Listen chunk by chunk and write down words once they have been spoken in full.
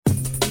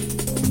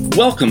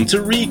Welcome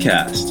to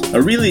Recast,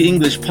 a Really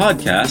English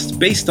podcast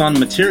based on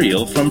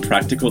material from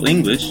Practical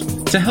English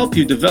to help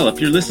you develop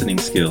your listening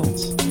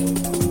skills.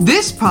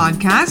 This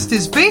podcast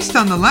is based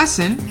on the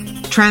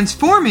lesson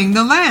Transforming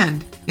the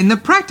Land in the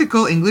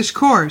Practical English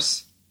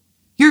course.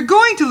 You're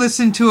going to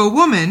listen to a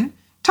woman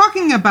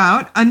talking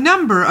about a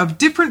number of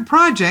different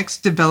projects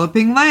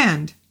developing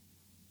land.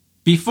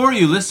 Before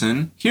you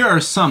listen, here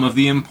are some of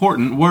the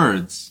important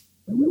words.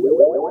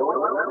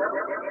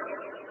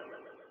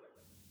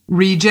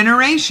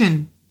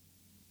 Regeneration.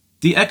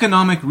 The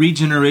economic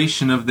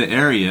regeneration of the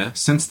area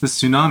since the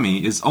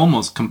tsunami is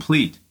almost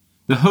complete.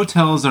 The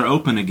hotels are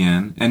open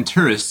again and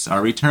tourists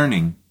are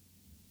returning.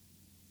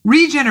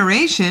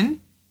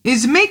 Regeneration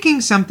is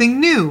making something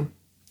new,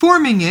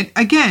 forming it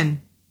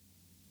again.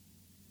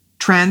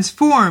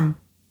 Transform.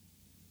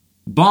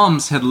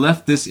 Bombs had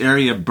left this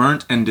area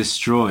burnt and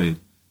destroyed,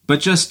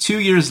 but just 2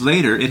 years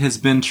later it has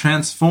been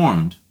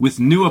transformed with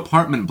new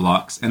apartment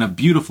blocks and a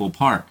beautiful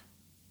park.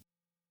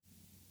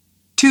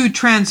 To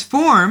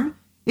transform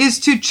is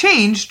to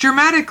change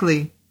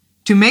dramatically,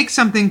 to make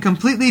something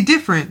completely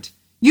different,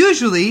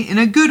 usually in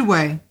a good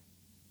way.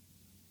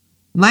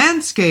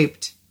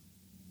 Landscaped.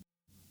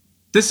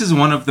 This is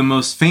one of the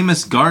most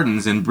famous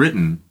gardens in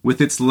Britain,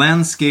 with its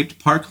landscaped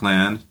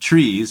parkland,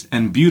 trees,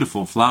 and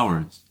beautiful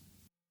flowers.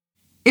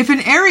 If an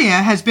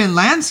area has been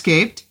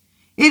landscaped,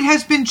 it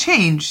has been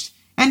changed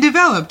and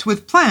developed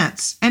with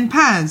plants and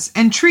paths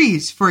and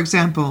trees, for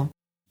example,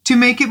 to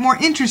make it more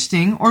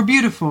interesting or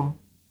beautiful.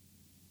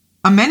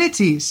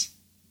 Amenities.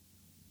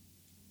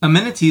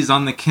 Amenities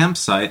on the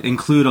campsite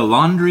include a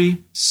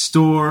laundry,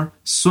 store,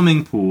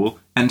 swimming pool,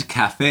 and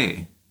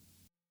cafe.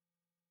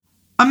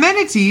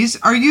 Amenities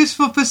are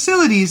useful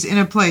facilities in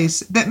a place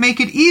that make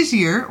it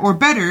easier or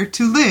better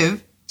to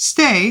live,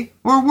 stay,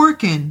 or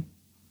work in.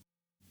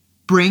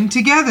 Bring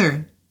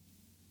together.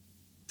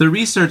 The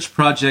research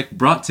project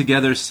brought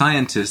together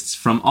scientists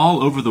from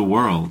all over the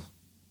world.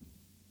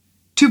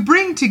 To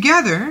bring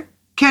together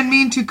can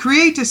mean to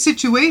create a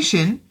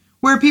situation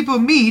where people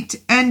meet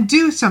and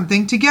do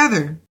something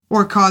together,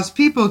 or cause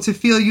people to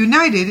feel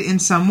united in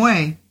some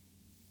way.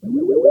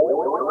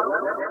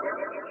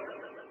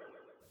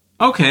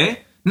 Okay,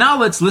 now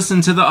let's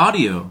listen to the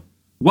audio.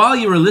 While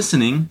you are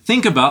listening,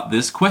 think about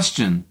this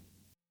question.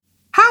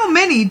 How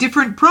many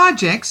different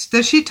projects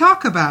does she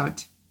talk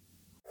about?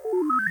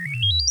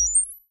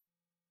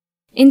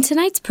 In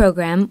tonight's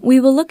program, we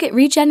will look at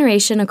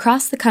regeneration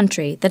across the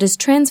country that is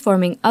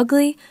transforming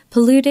ugly,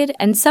 polluted,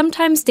 and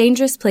sometimes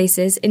dangerous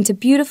places into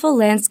beautiful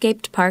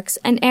landscaped parks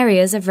and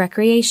areas of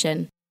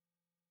recreation.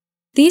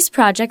 These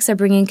projects are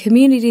bringing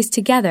communities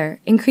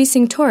together,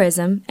 increasing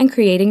tourism, and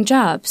creating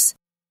jobs.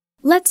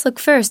 Let's look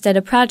first at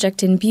a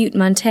project in Butte,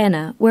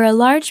 Montana, where a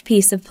large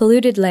piece of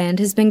polluted land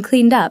has been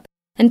cleaned up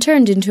and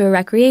turned into a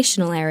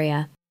recreational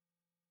area.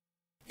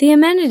 The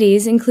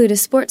amenities include a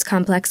sports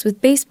complex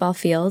with baseball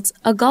fields,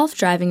 a golf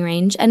driving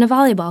range, and a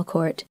volleyball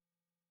court.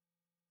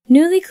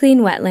 Newly clean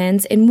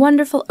wetlands in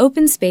wonderful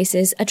open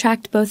spaces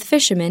attract both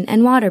fishermen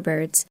and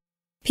waterbirds.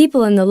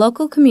 People in the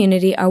local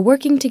community are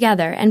working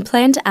together and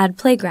plan to add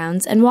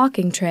playgrounds and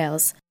walking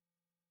trails.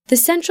 The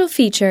central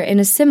feature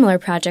in a similar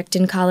project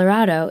in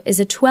Colorado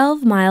is a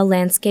 12-mile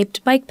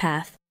landscaped bike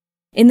path.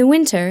 In the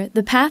winter,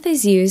 the path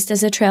is used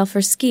as a trail for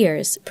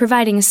skiers,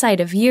 providing a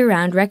site of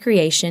year-round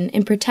recreation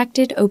in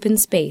protected open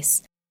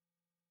space.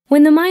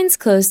 When the mines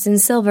closed in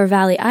Silver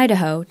Valley,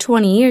 Idaho,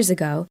 20 years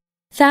ago,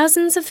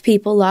 thousands of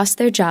people lost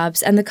their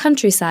jobs and the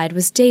countryside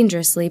was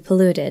dangerously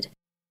polluted.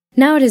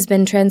 Now it has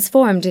been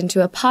transformed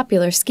into a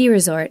popular ski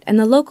resort and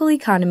the local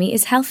economy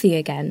is healthy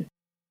again.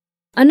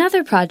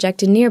 Another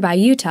project in nearby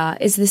Utah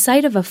is the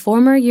site of a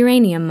former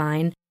uranium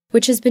mine,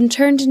 which has been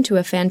turned into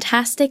a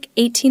fantastic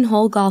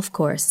 18-hole golf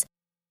course.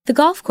 The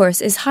golf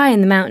course is high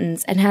in the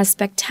mountains and has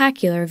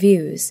spectacular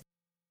views.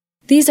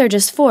 These are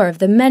just 4 of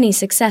the many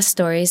success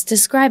stories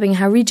describing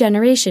how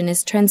regeneration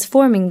is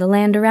transforming the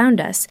land around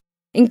us,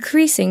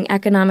 increasing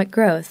economic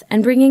growth,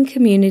 and bringing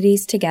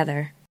communities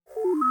together.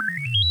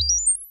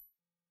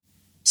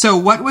 So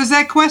what was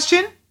that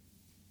question?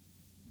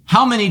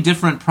 How many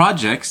different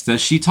projects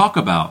does she talk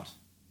about?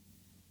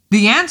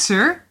 The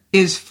answer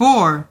is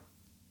 4.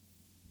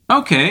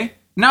 Okay,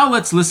 now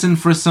let's listen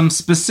for some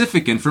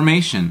specific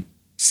information.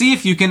 See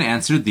if you can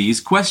answer these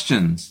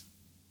questions.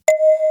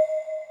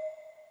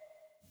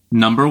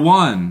 Number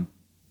 1.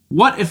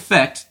 What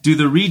effect do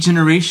the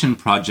regeneration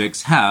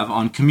projects have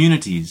on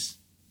communities?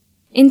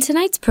 In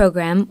tonight's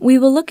program, we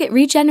will look at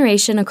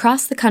regeneration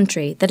across the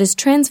country that is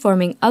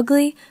transforming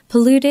ugly,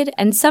 polluted,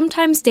 and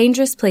sometimes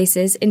dangerous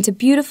places into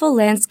beautiful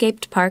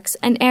landscaped parks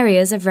and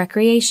areas of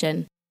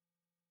recreation.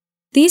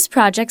 These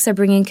projects are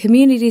bringing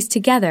communities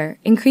together,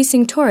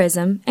 increasing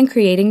tourism, and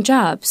creating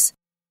jobs.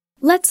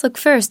 Let's look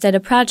first at a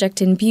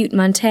project in Butte,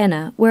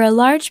 Montana, where a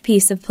large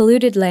piece of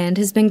polluted land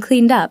has been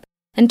cleaned up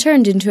and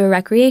turned into a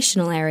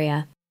recreational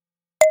area.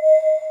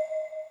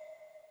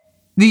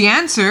 The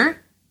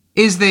answer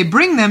is they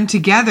bring them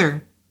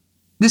together.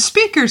 The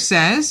speaker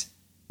says,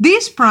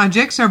 these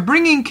projects are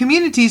bringing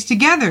communities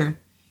together,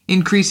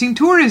 increasing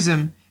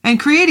tourism, and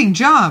creating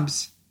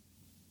jobs.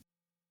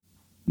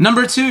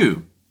 Number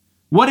 2.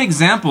 What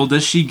example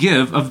does she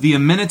give of the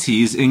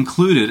amenities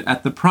included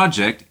at the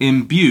project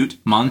in Butte,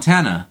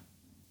 Montana?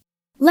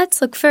 Let's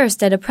look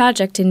first at a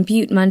project in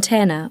Butte,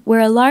 Montana,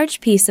 where a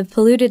large piece of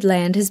polluted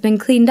land has been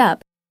cleaned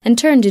up and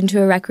turned into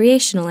a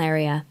recreational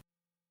area.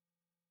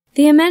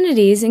 The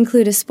amenities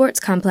include a sports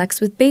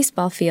complex with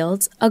baseball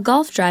fields, a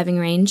golf driving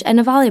range, and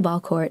a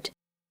volleyball court.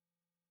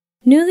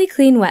 Newly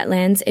cleaned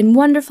wetlands in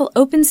wonderful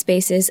open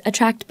spaces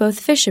attract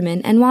both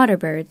fishermen and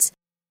waterbirds.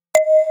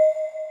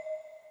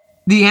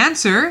 The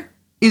answer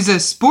is a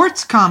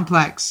sports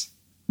complex.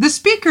 The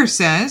speaker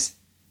says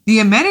the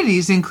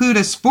amenities include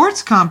a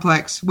sports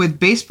complex with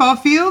baseball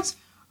fields,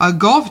 a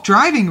golf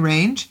driving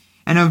range,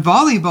 and a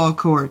volleyball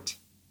court.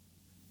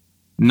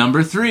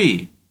 Number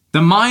 3.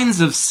 The mines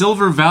of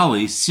Silver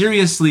Valley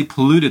seriously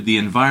polluted the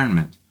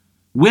environment.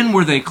 When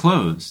were they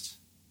closed?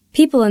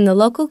 People in the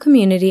local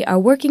community are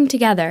working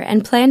together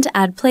and plan to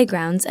add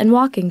playgrounds and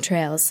walking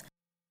trails.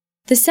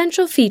 The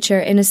central feature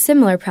in a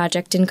similar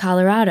project in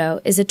Colorado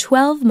is a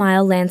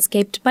 12-mile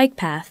landscaped bike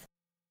path.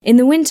 In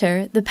the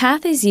winter, the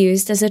path is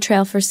used as a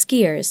trail for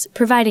skiers,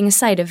 providing a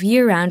site of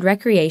year-round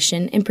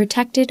recreation in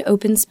protected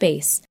open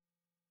space.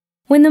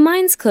 When the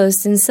mines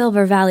closed in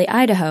Silver Valley,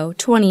 Idaho,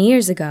 20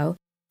 years ago,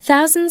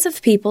 thousands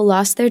of people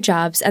lost their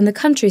jobs and the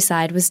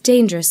countryside was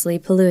dangerously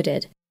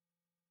polluted.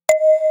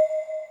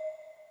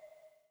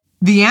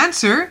 The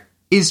answer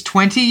is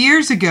 20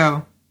 years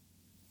ago.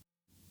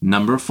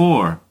 Number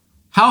 4.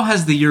 How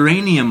has the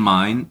uranium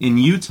mine in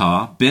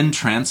Utah been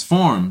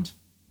transformed?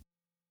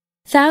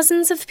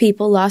 Thousands of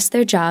people lost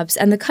their jobs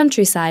and the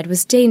countryside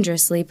was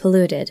dangerously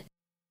polluted.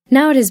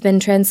 Now it has been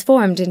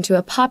transformed into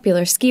a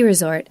popular ski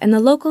resort and the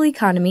local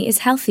economy is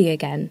healthy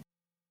again.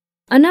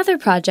 Another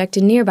project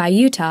in nearby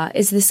Utah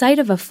is the site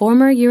of a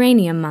former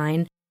uranium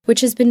mine,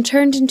 which has been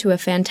turned into a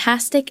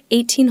fantastic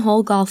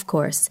 18-hole golf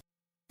course.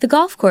 The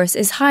golf course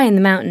is high in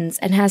the mountains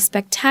and has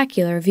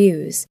spectacular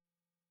views.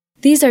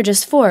 These are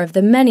just 4 of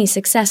the many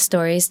success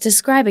stories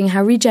describing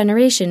how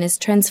regeneration is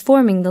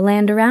transforming the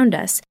land around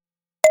us.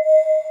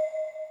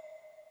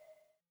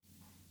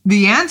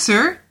 The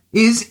answer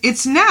is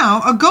it's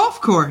now a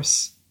golf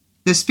course.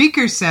 The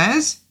speaker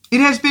says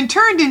it has been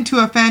turned into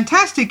a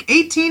fantastic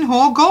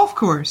 18-hole golf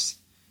course.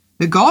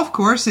 The golf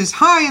course is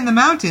high in the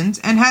mountains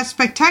and has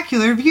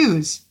spectacular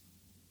views.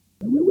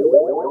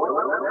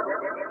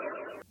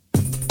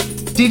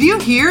 Did you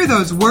hear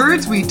those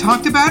words we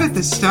talked about at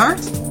the start?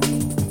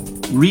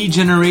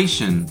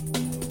 Regeneration,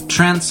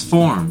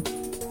 transform,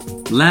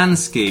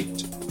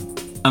 landscaped,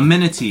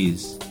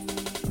 amenities,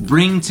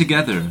 bring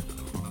together.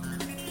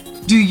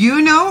 Do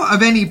you know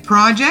of any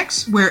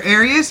projects where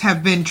areas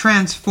have been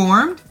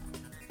transformed?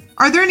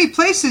 Are there any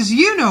places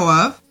you know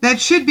of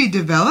that should be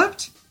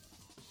developed?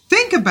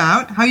 Think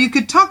about how you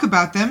could talk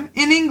about them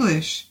in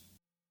English.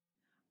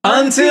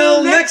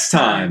 Until next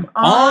time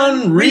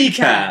on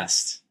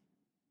Recast.